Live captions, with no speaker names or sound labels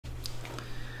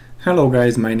Hello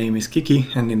guys, my name is Kiki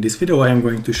and in this video I am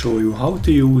going to show you how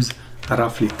to use a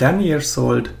roughly 10 years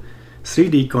old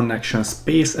 3Dconnexion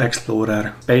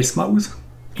SpaceExplorer space mouse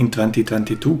in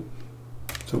 2022.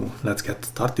 So let's get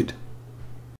started.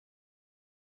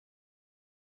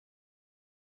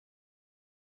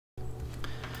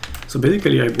 So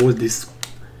basically I bought this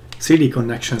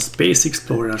 3Dconnexion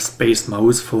SpaceExplorer space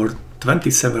mouse for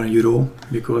 27 euro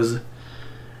because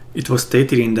it was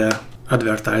stated in the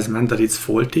advertisement that it's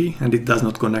faulty and it does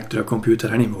not connect to the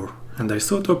computer anymore. And I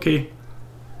thought, okay,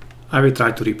 I will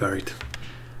try to repair it.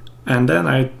 And then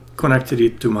I connected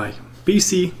it to my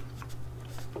PC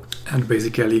and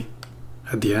basically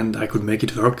at the end I could make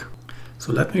it work.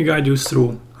 So let me guide you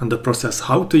through on the process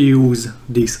how to use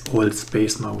this old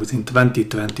space mouse in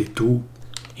 2022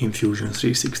 in Fusion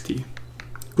 360.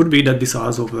 Could be that this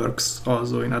also works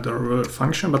also in other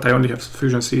function, but I only have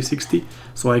Fusion 360,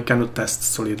 so I cannot test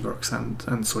SolidWorks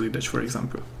and Solid Edge, for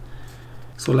example.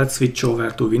 So let's switch over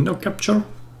to window capture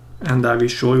and I will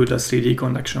show you the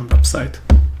 3Dconnexion website.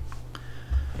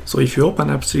 So if you open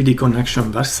up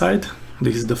 3Dconnexion website,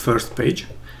 this is the first page.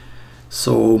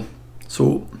 So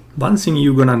one thing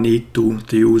you're gonna need to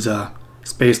use a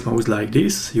space mouse like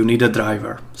this, you need a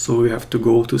driver. So we have to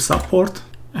go to support.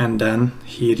 And then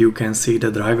here you can see the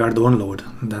driver download,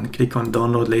 and then click on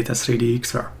download latest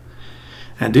 3DXR.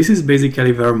 And this is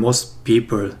basically where most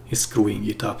people is screwing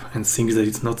it up and thinks that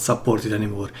it's not supported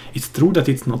anymore. It's true that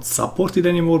it's not supported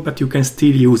anymore, but you can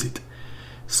still use it.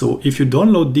 So if you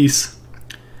download this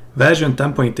version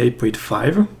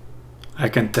 10.8.5, I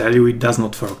can tell you it does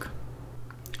not work.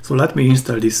 So let me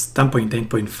install this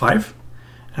 10.8.5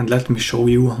 and let me show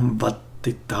you what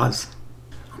it does.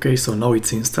 Okay, so now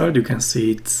it's installed. You can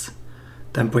see it's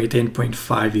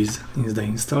 10.8.5 is the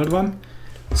installed one.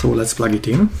 So let's plug it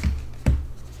in.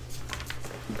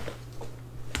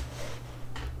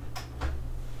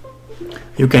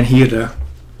 You can hear the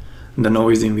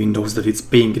noise in Windows that it's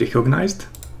being recognized.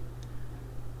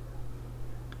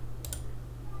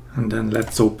 And then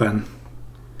let's open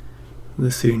the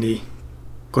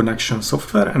 3Dconnexion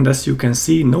software, and as you can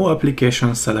see, no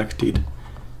application selected.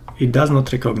 It does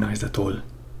not recognize at all.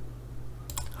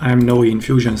 I am now in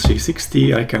Fusion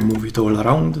 360, I can move it all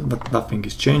around, but nothing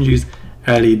is changes.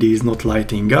 LED is not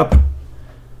lighting up.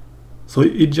 So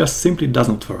it just simply does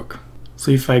not work. So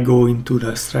if I go into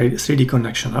the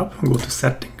 3Dconnexion app, go to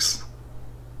settings.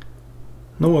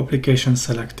 No application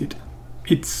selected.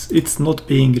 It's not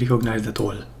being recognized at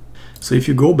all. So if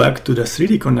you go back to the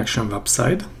 3Dconnexion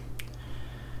website,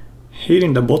 here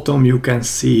in the bottom you can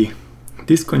see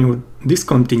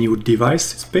discontinued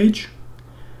devices page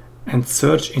and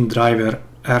search in driver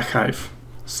archive.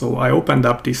 So I opened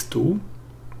up these two.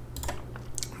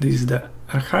 This is the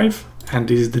archive and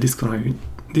this is the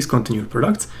discontinued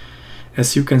products.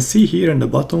 As you can see here in the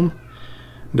bottom,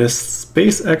 the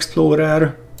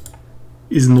SpaceExplorer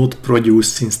is not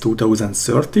produced since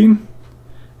 2013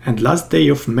 and last day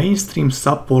of mainstream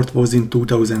support was in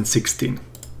 2016.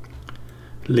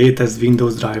 Latest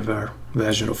Windows driver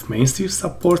version of mainstream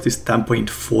support is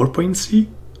 10.4.3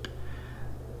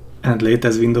 and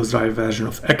latest Windows driver version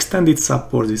of extended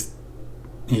support is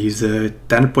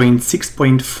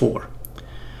 10.6.4.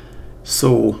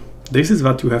 So this is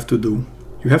what you have to do.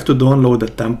 You have to download the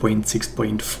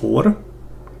 10.6.4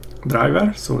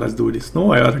 driver. So let's do this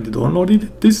now. I already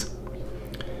downloaded this.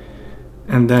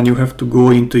 And then you have to go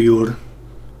into your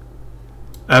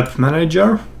app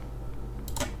manager.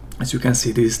 As you can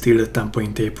see, this is still the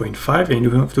 10.8.5 and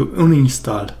you have to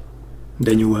uninstall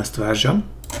the newest version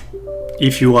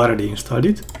if you already installed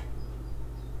it.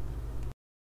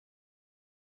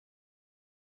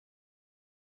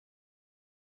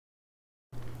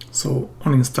 So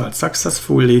uninstalled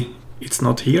successfully, it's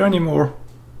not here anymore.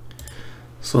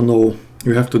 So now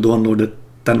you have to download the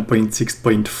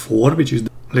 10.6.4, which is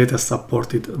the latest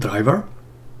supported driver.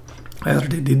 I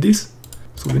already did this.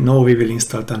 So now we will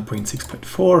install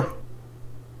 10.6.4.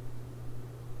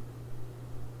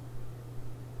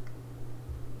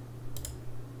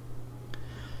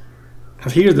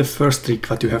 And here's the first trick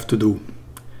what you have to do.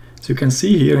 So you can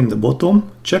see here in the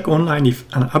bottom, check online if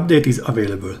an update is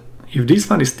available. If this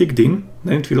one is ticked in,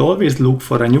 then it will always look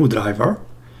for a new driver.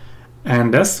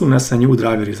 And as soon as a new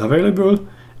driver is available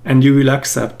and you will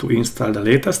accept to install the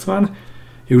latest one,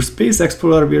 your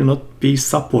SpaceExplorer will not be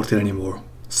supported anymore.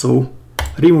 So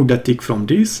remove the tick from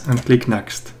this and click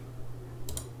next.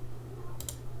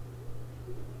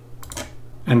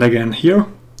 And again here,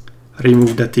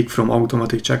 remove the tick from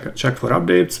automatic check for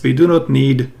updates. We do not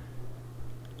need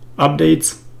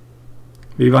updates.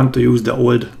 We want to use the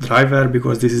old driver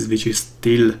because this is which is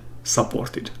still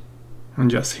supported. And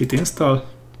just hit install.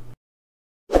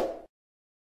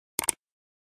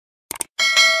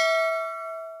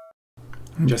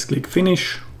 Just click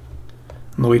finish.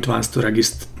 Now it wants to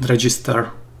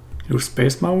register your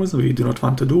SpaceMouse. We do not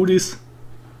want to do this.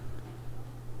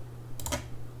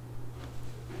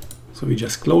 So we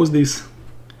just close this,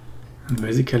 and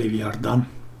basically we are done.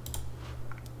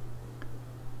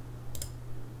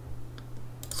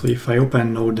 So if I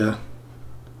open now the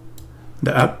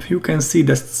app, you can see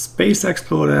that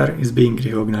SpaceExplorer is being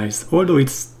recognized. Although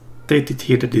it's stated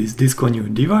here that it is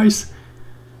discontinued device,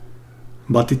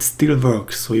 but it still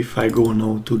works. So if I go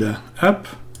now to the app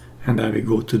and I will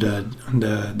go to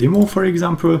the demo, for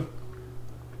example,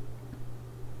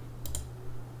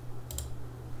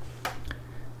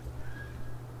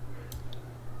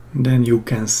 then you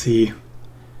can see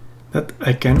that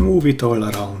I can move it all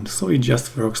around, so it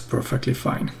just works perfectly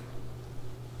fine.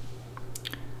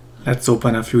 Let's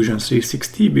open a Fusion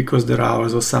 360 because there are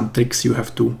also some tricks you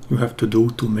have to do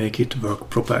to make it work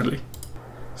properly.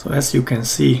 So as you can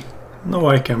see, now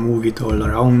I can move it all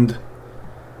around.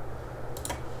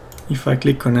 If I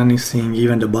click on anything,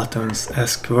 even the buttons,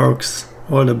 ESC works,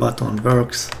 all the button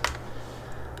works.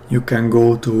 You can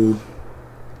go to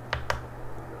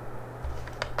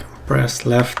press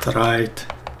left, right.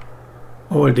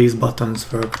 All these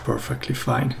buttons work perfectly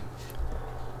fine.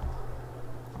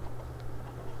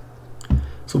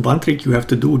 So one trick you have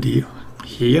to do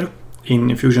here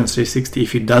in Fusion 360,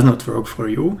 if it does not work for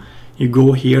you, you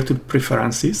go here to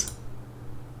preferences.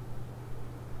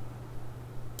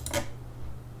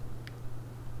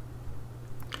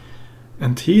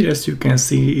 And here, as you can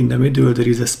see in the middle, there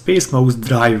is a SpaceMouse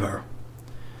driver.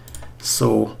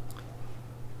 So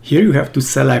here you have to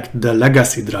select the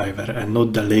legacy driver and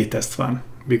not the latest one,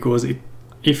 because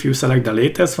if you select the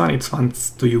latest one, it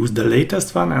wants to use the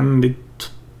latest one and it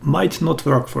might not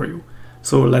work for you.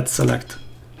 So let's select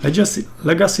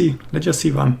legacy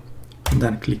one and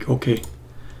then click OK,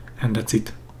 and that's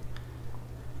it.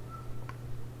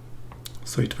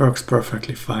 So it works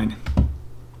perfectly fine.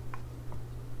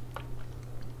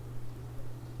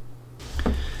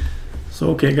 So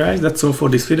okay guys, that's all for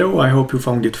this video. I hope you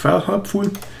found it helpful,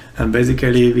 and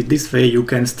basically with this way you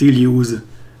can still use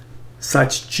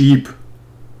such cheap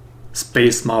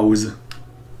SpaceMouse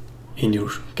in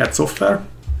your CAD software.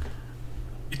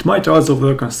 It might also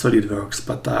work on SolidWorks,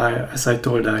 but as I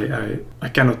told, I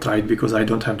cannot try it because I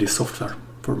don't have this software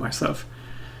for myself.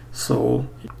 So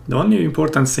the only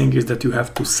important thing is that you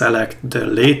have to select the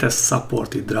latest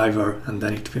supported driver, and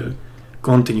then it will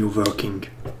continue working,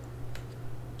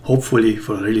 hopefully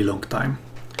for a really long time.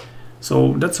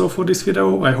 So that's all for this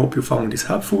video. I hope you found this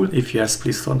helpful. If yes,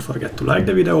 please don't forget to like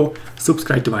the video,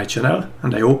 subscribe to my channel,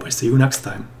 and I hope I see you next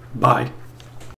time. Bye!